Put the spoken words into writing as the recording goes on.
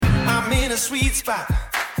in a sweet spot.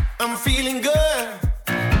 I'm feeling good.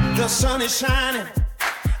 The sun is shining.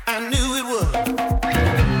 I knew it would.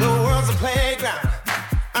 The world's a playground.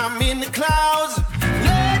 I'm in the clouds.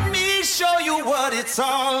 Let me show you what it's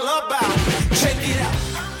all about. Check it out.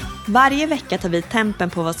 Varje vecka tar vi tempen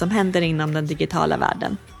på vad som händer inom den digitala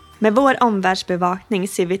världen. Med vår omvärldsbevakning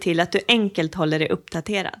ser vi till att du enkelt håller dig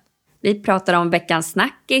uppdaterad. Vi pratar om veckans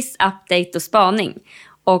snackis, update och spaning.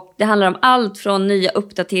 Och det handlar om allt från nya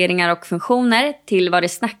uppdateringar och funktioner till vad det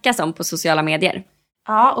snackas om på sociala medier.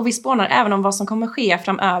 Ja, och vi spånar även om vad som kommer ske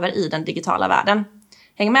framöver i den digitala världen.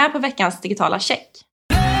 Häng med på veckans digitala check.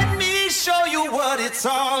 Let me show you what it's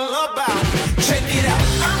all about. Check it out.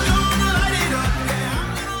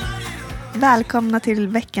 Välkomna till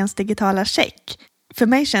veckans digitala check. För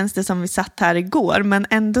mig känns det som vi satt här igår, men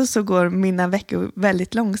ändå så går mina veckor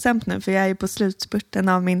väldigt långsamt nu, för jag är ju på slutspurten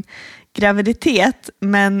av min graviditet,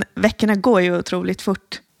 men veckorna går ju otroligt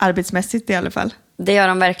fort, arbetsmässigt i alla fall. Det gör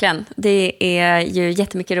de verkligen. Det är ju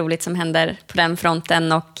jättemycket roligt som händer på den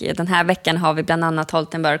fronten, och den här veckan har vi bland annat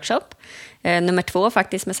hållit en workshop, nummer 2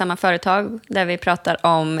 faktiskt med samma företag, där vi pratar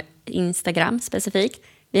om Instagram specifikt.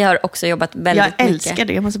 Vi har också jobbat väldigt mycket. Jag älskar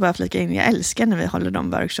det, jag måste bara flika in. Jag älskar när vi håller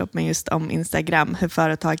de workshop med just om Instagram. Hur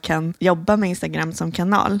företag kan jobba med Instagram som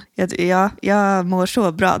kanal. Jag mår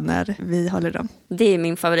så bra när vi håller dem. Det är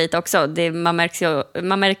min favorit också.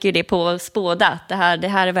 Man märker ju det på oss båda. Det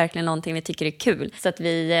här är verkligen någonting vi tycker är kul. Så att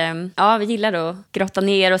vi gillar att grotta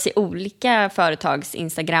ner oss i olika företags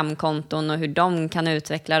Instagram-konton och hur de kan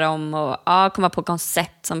utveckla dem och komma på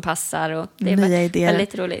koncept som passar. Och det är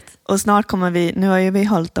väldigt roligt. Och snart kommer vi, nu har ju vi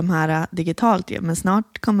hållit de här digitalt, men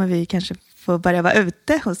snart kommer vi kanske få börja vara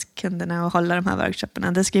ute hos kunderna och hålla de här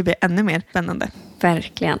workshopperna. Det ska ju bli ännu mer spännande.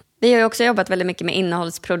 Verkligen. Vi har ju också jobbat väldigt mycket med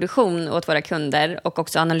innehållsproduktion åt våra kunder och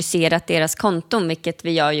också analyserat deras konton, vilket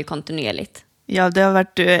vi gör ju kontinuerligt. Ja, det har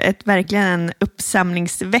varit verkligen en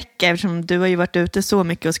uppsamlingsvecka, eftersom du har ju varit ute så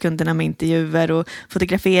mycket hos kunderna med intervjuer och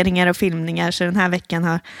fotograferingar och filmningar, så den här veckan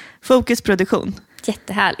har fokus produktion.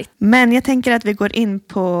 Jättehärligt. Men jag tänker att vi går in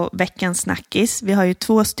på veckans snackis. Vi har ju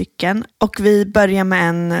 2 stycken och vi börjar med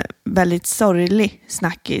en väldigt sorglig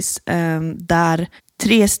snackis där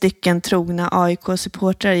 3 stycken trogna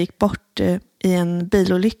AIK-supportrar gick bort i en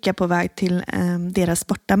bilolycka på väg till deras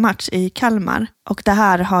bortamatch i Kalmar. Och det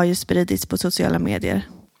här har ju spridits på sociala medier.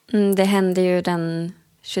 Det hände ju den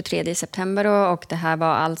 23 september och det här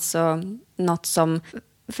var alltså något som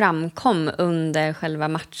framkom under själva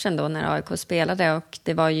matchen då när AIK spelade, och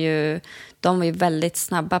de var ju väldigt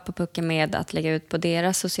snabba på pucken med att lägga ut på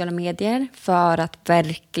deras sociala medier för att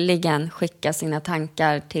verkligen skicka sina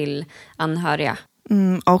tankar till anhöriga.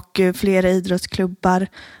 Och flera idrottsklubbar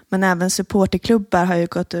men även supporterklubbar har ju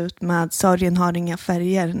gått ut med sorgen har inga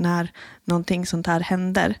färger när någonting sånt här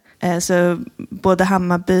händer. Så både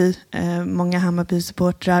Hammarby, många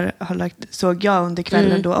Hammarby-supportrar såg jag under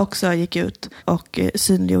kvällen då också gick ut och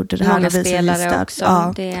synliggjorde det här. Många spelare också.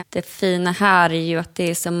 Ja. Det fina här är ju att det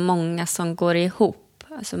är så många som går ihop.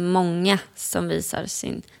 Alltså många som visar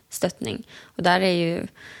sin stöttning. Och där är ju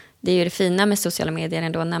det fina med sociala medier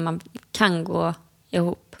ändå, när man kan gå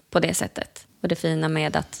ihop på det sättet. Och det fina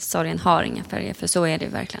med att sorgen har inga färger, för så är det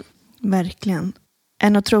verkligen. Verkligen.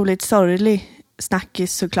 En otroligt sorglig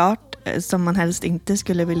snackis såklart, som man helst inte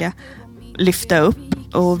skulle vilja lyfta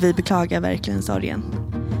upp, och vi beklagar verkligen sorgen.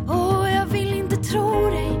 Jag vill inte tro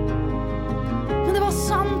dig, men det var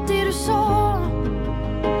sant det du sa.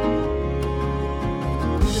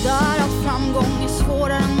 Det där att framgång är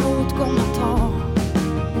svårare än motgång att ta.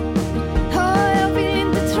 Jag vill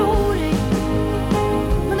inte tro dig,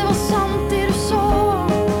 men det var sant det du sa.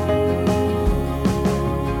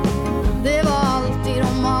 Det var alltid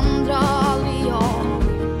de andra, aldrig jag.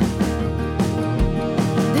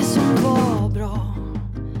 Det som var bra.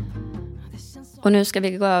 Och nu ska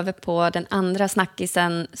vi gå över på den andra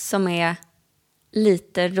snackisen som är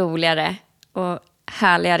lite roligare och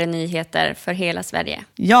härligare nyheter för hela Sverige.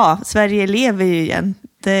 Ja, Sverige lever ju igen.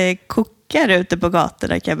 Det kokar ute på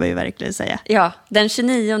gatorna, kan man ju verkligen säga. Ja, den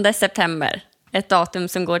 29 september. Ett datum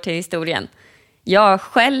som går till historien. Jag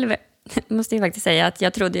själv måste ju faktiskt säga att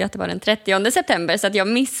jag trodde ju att det var den 30 september, så att jag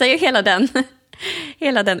missar ju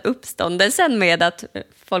hela den uppståndelsen med att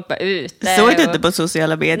folk var ute. Såg du inte på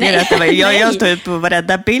sociala medier? Nej, att det var, jag stod ut på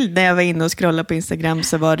varenda bild när jag var inne och scrollade på Instagram,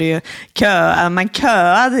 så var det ju man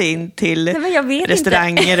köade in till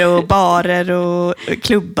restauranger och barer och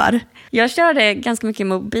klubbar. Jag körde ganska mycket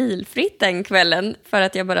mobilfritt den kvällen för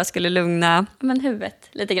att jag bara skulle lugna huvudet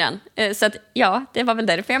lite grann. Så att ja, det var väl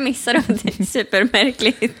därför jag missade det. Det är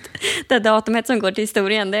supermärkligt. Det datumet som går till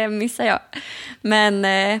historien, det missar jag. Men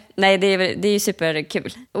nej, det är ju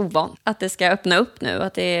superkul. Ovant att det ska öppna upp nu.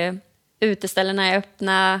 Att det Uteställena är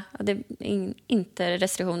öppna. Det är inte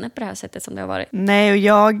restriktioner på det här sättet som det har varit.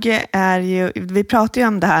 Nej, och vi pratade ju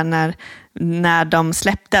om det här när de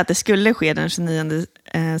släppte att det skulle ske den 29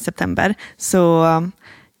 september. Så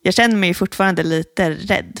jag känner mig fortfarande lite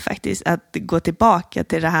rädd faktiskt att gå tillbaka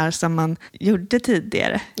till det här som man gjorde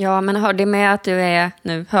tidigare. Ja, men har det med att du är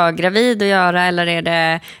nu höggravid att göra, eller är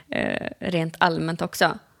det rent allmänt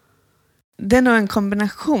också? Det är nog en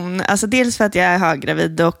kombination. Alltså dels för att jag är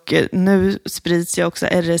höggravid och nu sprids ju också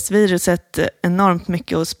RS-viruset enormt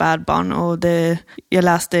mycket hos spädbarn. Och jag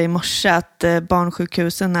läste i morse att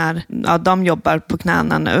barnsjukhusen de jobbar på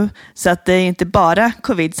knäna nu. Så att det är inte bara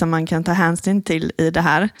covid som man kan ta hänsyn till i det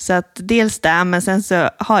här. Så att dels det, men sen så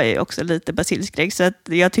har jag ju också lite basilskräck. Så att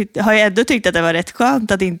har jag ändå tyckt att det var rätt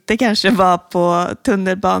skönt att inte kanske vara på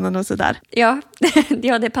tunnelbanan och sådär. Ja,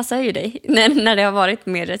 det passar ju dig när det har varit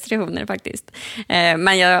mer restriktioner faktiskt.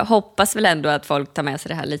 Men jag hoppas väl ändå att folk tar med sig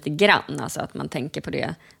det här lite grann. Alltså att man tänker på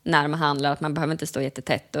det när man handlar. Att man behöver inte stå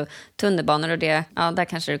jättetätt. Och tunnelbanor och det, ja, där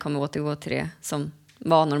kanske det kommer återgå till det som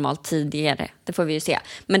var normalt tidigare. Det får vi ju se.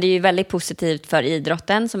 Men det är ju väldigt positivt för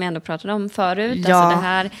idrotten som jag ändå pratade om förut. Ja, alltså det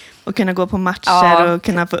här, och kunna gå på matcher och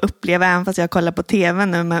kunna få uppleva, även fast jag kollar på tv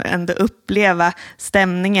nu, men ändå uppleva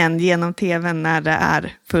stämningen genom tv när det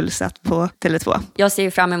är fullsatt på Tele2. Jag ser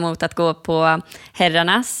ju fram emot att gå på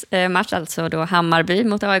herrarnas match, alltså då Hammarby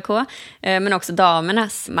mot AIK, men också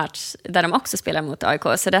damernas match där de också spelar mot AIK.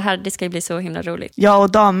 Så det ska ju bli så himla roligt. Ja,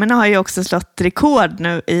 och damerna har ju också slått rekord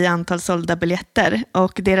nu i antal sålda biljetter.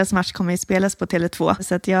 Och deras match kommer ju spelas på Tele2.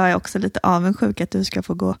 Så att jag är också lite avundsjuk att du ska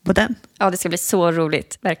få gå på den. Ja, det ska bli så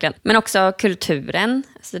roligt, verkligen. Men också kulturen.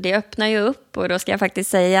 Så det öppnar ju upp. Och då ska jag faktiskt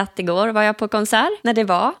säga att igår var jag på konsert när det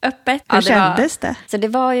var öppet. Hur kändes det? Så det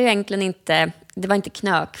var ju egentligen inte... Det var inte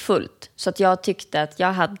knökfullt. Så att jag tyckte att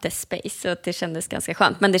jag hade space. Och det kändes ganska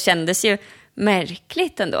skönt. Men det kändes ju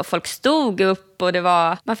märkligt ändå. Folk stod upp och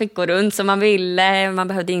man fick gå runt som man ville. Man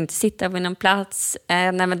behövde inte sitta på någon plats.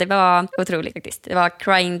 Nej, men det var otroligt faktiskt. Det var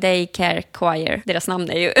Crying Day Care Choir. Deras namn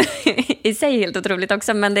är ju i sig helt otroligt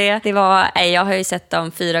också. Men det var... jag har ju sett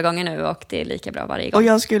dem 4 gånger nu och det är lika bra varje gång. Och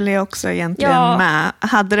jag skulle också egentligen med.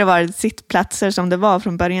 Hade det varit sittplatser som det var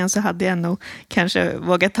från början så hade jag nog kanske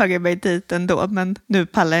vågat ta mig dit ändå. Men nu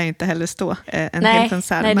pallar jag inte heller stå en hel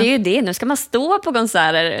konsert. Nej, det är ju det. Nu ska man stå på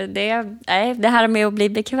konserter. Det här med att bli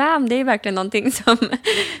bekväm, det är verkligen någonting som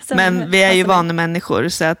men vi är ju vanemänniskor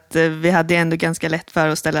så att vi hade ändå ganska lätt för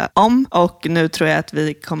att ställa om. Och nu tror jag att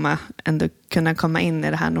vi kommer ändå kunna komma in i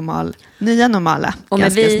det här nya normala. Och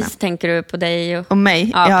med vi tänker du på dig och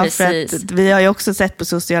mig. Ja, för att vi har ju också sett på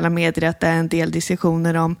sociala medier att det är en del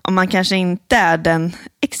diskussioner om man kanske inte är den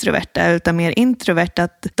extroverta utan mer introvert,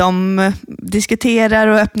 att de diskuterar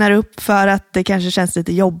och öppnar upp för att det kanske känns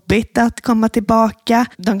lite jobbigt att komma tillbaka.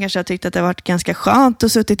 De kanske har tyckt att det har varit ganska skönt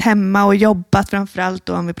att suttit hemma och jobbat, framförallt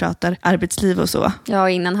då om vi pratar arbetsliv och så. Ja,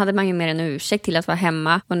 innan hade man ju mer en ursäkt till att vara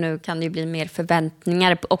hemma och nu kan det ju bli mer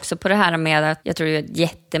förväntningar också på det här med att jag tror ju att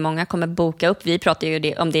jättemånga kommer boka upp. Vi pratade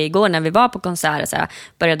ju om det igår när vi var på konserter, så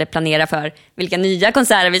började planera för vilka nya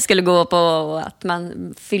konserter vi skulle gå på och att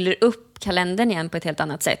man fyller upp kalendern igen på ett helt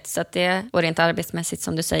annat sätt. Så att det, och rent arbetsmässigt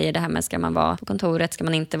som du säger, det här med ska man vara på kontoret, ska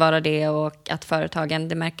man inte vara det, och att företagen,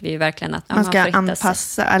 det märker vi ju verkligen att man ska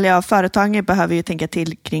anpassa, eller företagen behöver ju tänka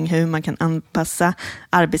till kring hur man kan anpassa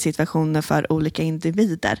arbetssituationer för olika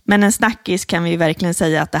individer. Men en snackis kan vi ju verkligen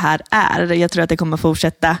säga att det här är. Jag tror att det kommer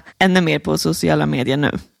fortsätta ännu mer på sociala medier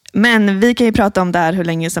nu. Men vi kan ju prata om det här hur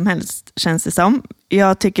länge som helst, känns det som.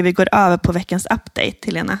 Jag tycker vi går över på veckans update,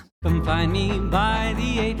 Helena. Come find me by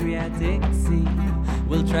the Adriatic Sea.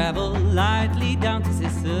 We'll travel lightly down to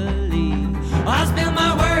Sicily. I'll spill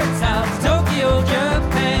my words out to Tokyo,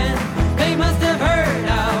 Japan. They must have heard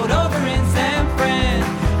out over in San Fran.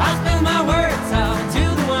 I'll spill my words out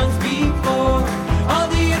to the ones before. All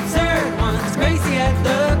the absurd ones, crazy at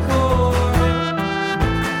the core.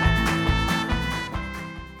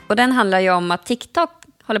 Och den handlar ju om att TikTok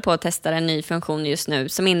håller på att testa en ny funktion just nu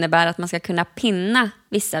som innebär att man ska kunna pinna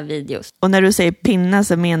vissa videos. Och när du säger pinna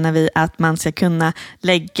så menar vi att man ska kunna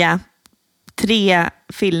lägga 3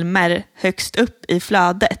 filmer högst upp i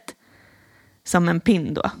flödet som en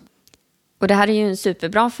pin då. Och det här är ju en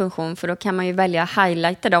superbra funktion, för då kan man ju välja att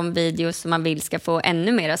highlighta de videos som man vill ska få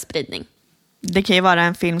ännu mera spridning. Det kan ju vara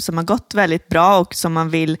en film som har gått väldigt bra och som man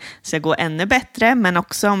vill ska gå ännu bättre, men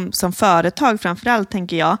också som företag framförallt,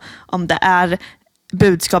 tänker jag, om det är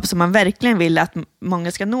budskap som man verkligen vill att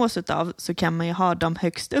många ska nås av, så kan man ju ha dem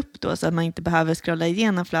högst upp då, så att man inte behöver scrolla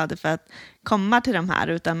igenom flödet för att komma till de här,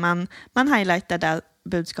 utan man highlightar det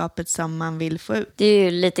budskapet som man vill få ut. Det är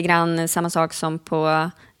ju lite grann samma sak som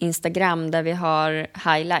på Instagram där vi har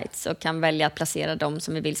highlights och kan välja att placera dem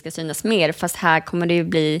som vi vill ska synas mer. Fast här kommer det ju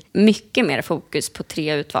bli mycket mer fokus på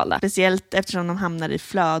 3 utvalda. Speciellt eftersom de hamnar i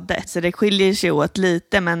flödet. Så det skiljer sig åt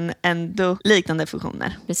lite men ändå liknande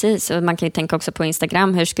funktioner. Precis, och man kan ju tänka också på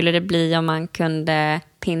Instagram. Hur skulle det bli om man kunde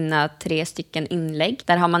pinna 3 stycken inlägg?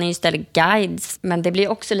 Där har man ju istället guides, men det blir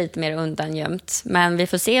också lite mer undangömt. Men vi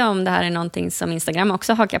får se om det här är någonting som Instagram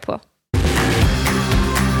också hakar på.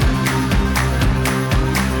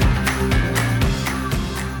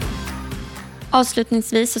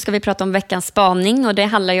 Avslutningsvis så ska vi prata om veckans spaning, och det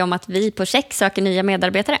handlar ju om att vi på Check söker nya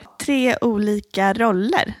medarbetare. 3 olika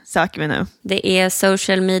roller söker vi nu. Det är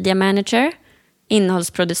social media manager,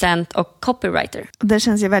 innehållsproducent och copywriter. Det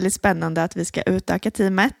känns ju väldigt spännande att vi ska utöka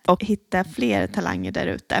teamet och hitta fler talanger där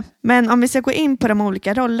ute. Men om vi ska gå in på de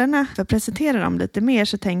olika rollerna för att presentera dem lite mer,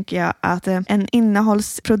 så tänker jag att en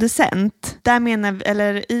innehållsproducent,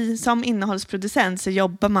 som innehållsproducent så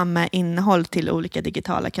jobbar man med innehåll till olika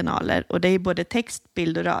digitala kanaler, och det är både text,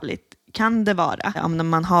 bild och rörligt. Kan det vara om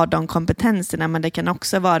man har de kompetenserna, men det kan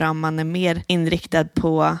också vara om man är mer inriktad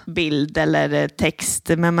på bild eller text.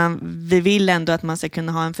 Men vi vill ändå att man ska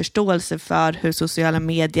kunna ha en förståelse för hur sociala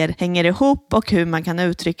medier hänger ihop och hur man kan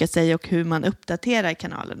uttrycka sig och hur man uppdaterar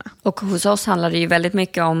kanalerna. Och hos oss handlar det ju väldigt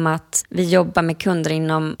mycket om att vi jobbar med kunder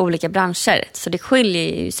inom olika branscher. Så det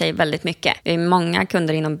skiljer ju sig väldigt mycket. Vi har många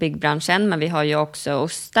kunder inom byggbranschen, men vi har ju också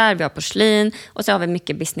ostar, vi har porslin och så har vi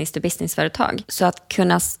mycket business-to-business-företag. Så att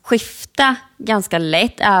kunna skifta ganska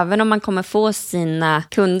lätt, även om man kommer få sina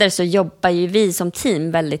kunder, så jobbar ju vi som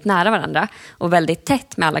team väldigt nära varandra och väldigt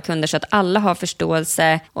tätt med alla kunder, så att alla har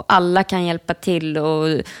förståelse och alla kan hjälpa till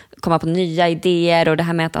och komma på nya idéer, och det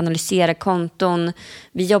här med att analysera konton.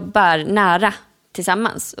 Vi jobbar nära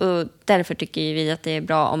tillsammans, och därför tycker vi att det är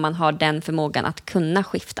bra om man har den förmågan att kunna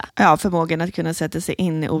skifta. Ja, förmågan att kunna sätta sig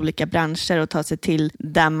in i olika branscher och ta sig till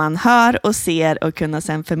där man hör och ser och kunna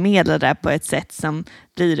sedan förmedla det på ett sätt som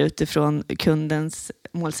blir utifrån kundens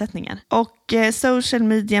målsättningar. Och social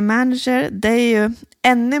media manager, det är ju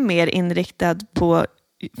ännu mer inriktad på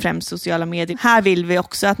främst sociala medier. Här vill vi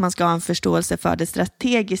också att man ska ha en förståelse för det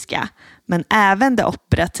strategiska, men även det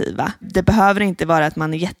operativa. Det behöver inte vara att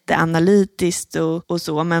man är jätteanalytisk och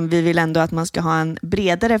så, men vi vill ändå att man ska ha en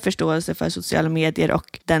bredare förståelse för sociala medier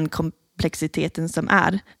och den komplexiteten som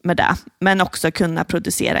är med det, men också kunna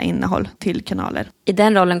producera innehåll till kanaler. I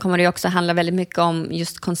den rollen kommer det också handla väldigt mycket om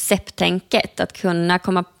just koncepttänket, att kunna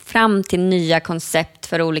komma fram till nya koncept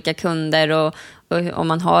för olika kunder, och om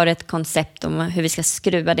man har ett koncept om hur vi ska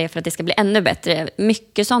skruva det för att det ska bli ännu bättre.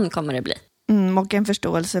 Mycket sånt kommer det bli. Och en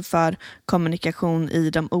förståelse för kommunikation i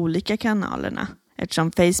de olika kanalerna.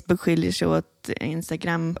 Eftersom Facebook skiljer sig åt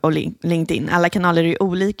Instagram och LinkedIn. Alla kanaler är ju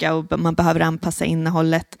olika och man behöver anpassa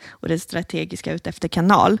innehållet och det strategiska ut efter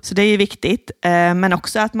kanal. Så det är ju viktigt. Men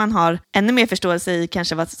också att man har ännu mer förståelse i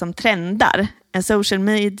kanske vad som trendar. En social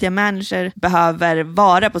media manager behöver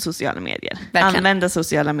vara på sociala medier. Verkligen. Använda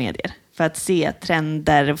sociala medier för att se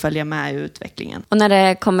trender och följa med i utvecklingen. Och när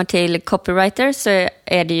det kommer till copywriter så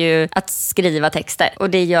är det ju att skriva texter. Och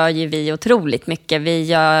det gör ju vi otroligt mycket. Vi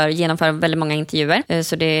genomför väldigt många intervjuer.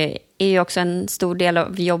 Så det är ju också en stor del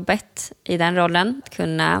av jobbet i den rollen. Att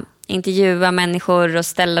kunna intervjua människor och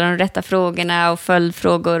ställa de rätta frågorna och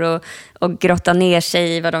följdfrågor och grotta ner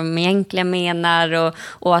sig i vad de egentligen menar.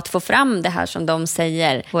 Och att få fram det här som de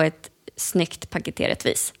säger på ett snyggt paketerat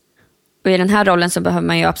vis. Och i den här rollen så behöver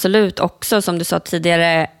man ju absolut också, som du sa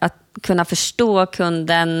tidigare, att kunna förstå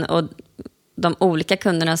kunden och de olika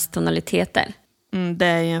kundernas tonaliteter. Det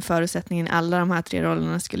är ju en förutsättning i alla de här 3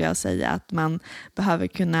 rollerna, skulle jag säga, att man behöver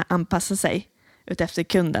kunna anpassa sig utefter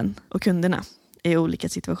kunden och kunderna i olika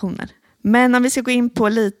situationer. Men om vi ska gå in på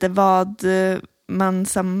lite vad man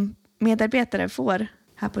som medarbetare får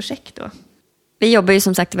här på Check då. Vi jobbar ju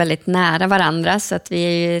som sagt väldigt nära varandra, så att vi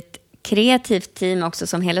är ju ett kreativt team också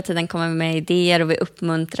som hela tiden kommer med idéer, och vi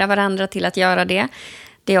uppmuntrar varandra till att göra det.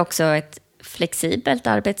 Det är också ett flexibelt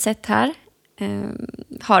arbetssätt här.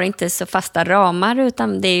 Har inte så fasta ramar,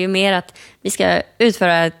 utan det är ju mer att vi ska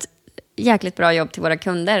utföra ett jäkligt bra jobb till våra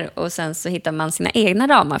kunder, och sen så hittar man sina egna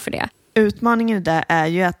ramar för det. Utmaningen där är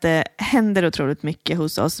ju att det händer otroligt mycket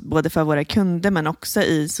hos oss, både för våra kunder men också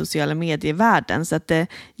i sociala medievärlden. Så att det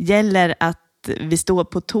gäller att vi står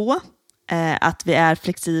på tå, att vi är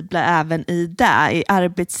flexibla även i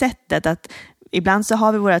arbetssättet. Att ibland så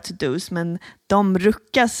har vi våra to-dos, men de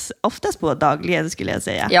ruckas oftast på dagligen, skulle jag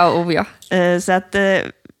säga. Ja. Så att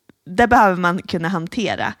det behöver man kunna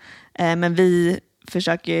hantera. Men vi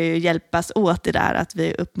försöker ju hjälpas åt i det där, att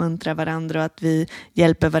vi uppmuntrar varandra och att vi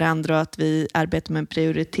hjälper varandra och att vi arbetar med en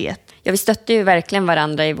prioritet. Ja, vi stöttar ju verkligen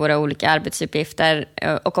varandra i våra olika arbetsuppgifter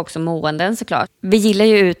och också måenden såklart. Vi gillar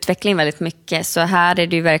ju utveckling väldigt mycket, så här är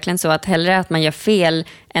det ju verkligen så att hellre att man gör fel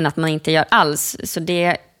än att man inte gör alls. Så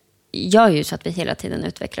det gör ju så att vi hela tiden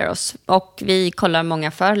utvecklar oss. Och vi kollar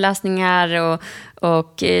många föreläsningar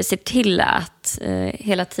och ser till att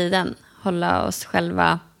hela tiden hålla oss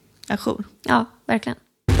själva ajour. Ja, verkligen.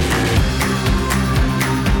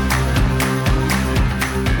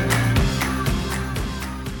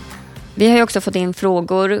 Vi har ju också fått in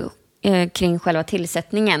frågor kring själva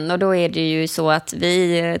tillsättningen, och då är det ju så att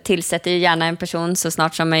vi tillsätter ju gärna en person så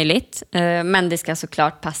snart som möjligt, men det ska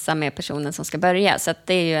såklart passa med personen som ska börja, så att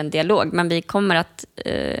det är ju en dialog, men vi kommer att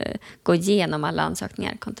gå igenom alla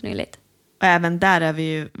ansökningar kontinuerligt. Och även där är vi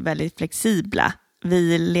ju väldigt flexibla.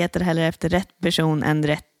 Vi letar hellre efter rätt person än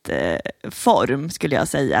rätt form, skulle jag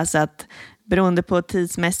säga, så att beroende på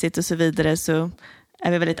tidsmässigt och så vidare så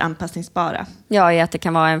är vi väldigt anpassningsbara. Ja, i att det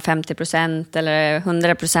kan vara en 50% eller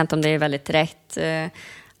 100% om det är väldigt rätt.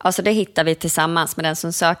 Alltså det hittar vi tillsammans med den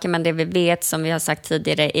som söker, men det vi vet, som vi har sagt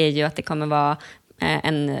tidigare, är ju att det kommer vara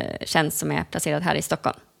en tjänst som är placerad här i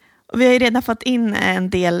Stockholm. Och vi har ju redan fått in en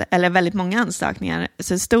del, eller väldigt många ansökningar,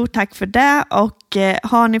 så stort tack för det. Och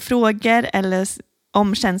har ni frågor eller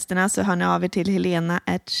om tjänsterna så hör ni av er till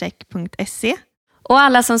helena@check.se. Och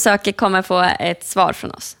alla som söker kommer få ett svar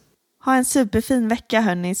från oss. Ha en superfin vecka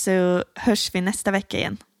hörni, så hörs vi nästa vecka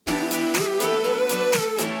igen.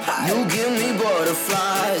 You give me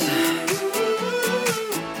butterflies.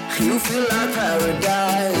 You feel like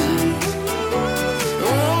paradise.